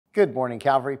Good morning,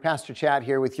 Calvary. Pastor Chad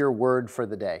here with your word for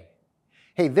the day.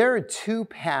 Hey, there are two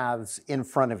paths in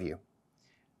front of you.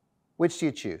 Which do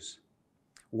you choose?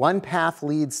 One path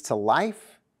leads to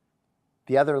life,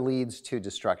 the other leads to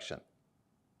destruction.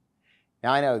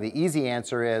 Now, I know the easy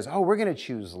answer is, we're going to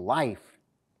choose life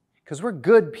because we're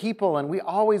good people and we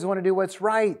always want to do what's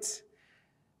right.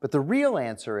 But the real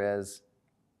answer is,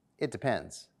 it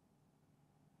depends.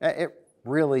 It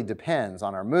really depends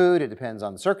on our mood. It depends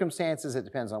on the circumstances. It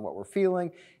depends on what we're feeling.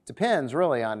 It depends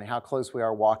really on how close we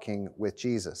are walking with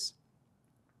Jesus.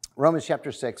 Romans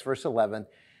chapter 6, verse 11,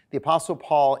 the Apostle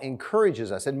Paul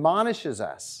encourages us, admonishes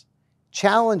us,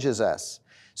 challenges us.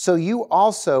 So you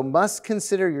also must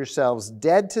consider yourselves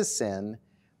dead to sin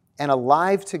and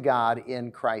alive to God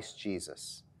in Christ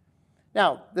Jesus.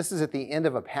 Now, this is at the end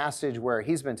of a passage where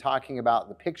he's been talking about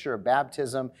the picture of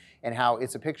baptism and how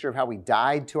it's a picture of how we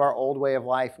died to our old way of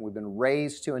life and we've been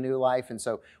raised to a new life. And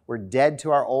so we're dead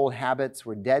to our old habits,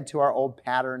 we're dead to our old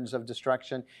patterns of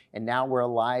destruction, and now we're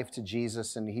alive to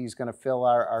Jesus and he's going to fill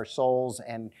our souls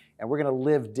and we're going to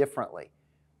live differently.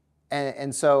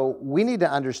 And so we need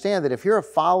to understand that if you're a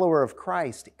follower of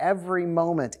Christ, every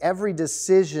moment, every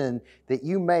decision that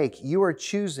you make, you are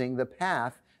choosing the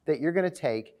path that you're going to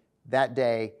take that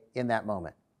day in that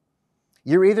moment.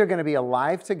 You're either going to be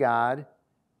alive to God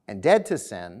and dead to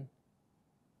sin,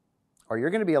 or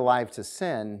you're going to be alive to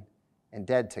sin and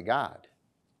dead to God.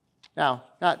 Now,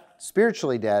 not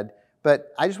spiritually dead,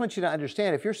 but I just want you to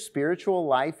understand if your spiritual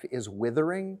life is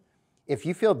withering, if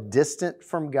you feel distant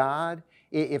from God,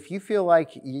 if you feel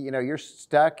like you're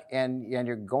stuck and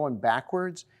you're going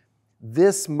backwards,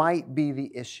 this might be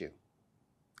the issue.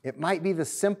 It might be the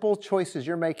simple choices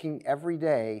you're making every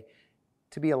day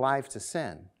to be alive to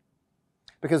sin.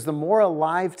 Because the more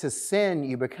alive to sin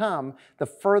you become, the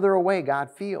further away God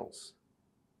feels.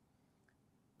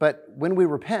 But when we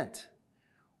repent,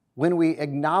 when we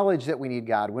acknowledge that we need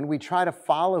God, when we try to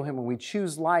follow Him, when we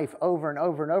choose life over and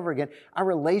over and over again, our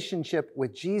relationship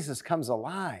with Jesus comes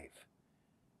alive.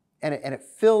 And it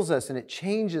fills us and it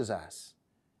changes us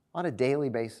on a daily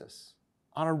basis,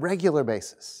 on a regular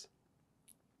basis.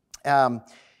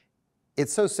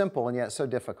 It's so simple and yet so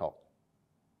difficult.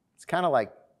 It's kind of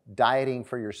like dieting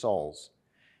for your souls.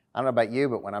 I don't know about you,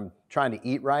 but when I'm trying to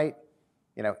eat right,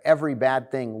 every bad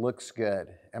thing looks good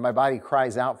and my body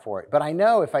cries out for it. But I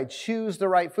know if I choose the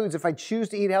right foods, if I choose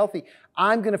to eat healthy,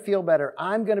 I'm going to feel better.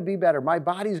 I'm going to be better. My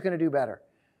body's going to do better.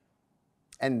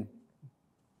 And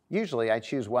usually I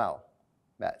choose well.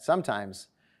 But sometimes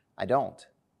I don't.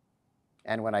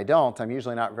 And when I don't, I'm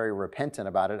usually not very repentant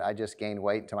about it. I just gain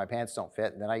weight until my pants don't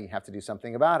fit, and then I have to do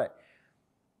something about it.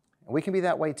 And we can be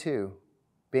that way too,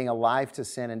 being alive to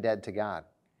sin and dead to God.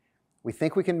 We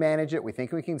think we can manage it. We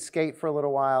think we can skate for a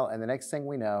little while, and the next thing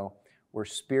we know, we're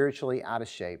spiritually out of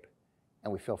shape,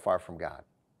 and we feel far from God.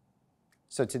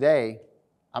 So today,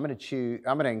 I'm going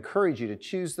to encourage you to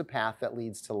choose the path that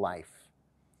leads to life.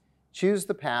 Choose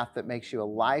the path that makes you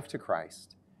alive to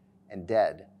Christ and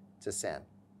dead to sin.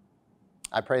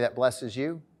 I pray that blesses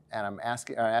you, and I'm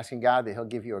asking God that He'll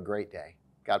give you a great day.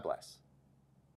 God bless.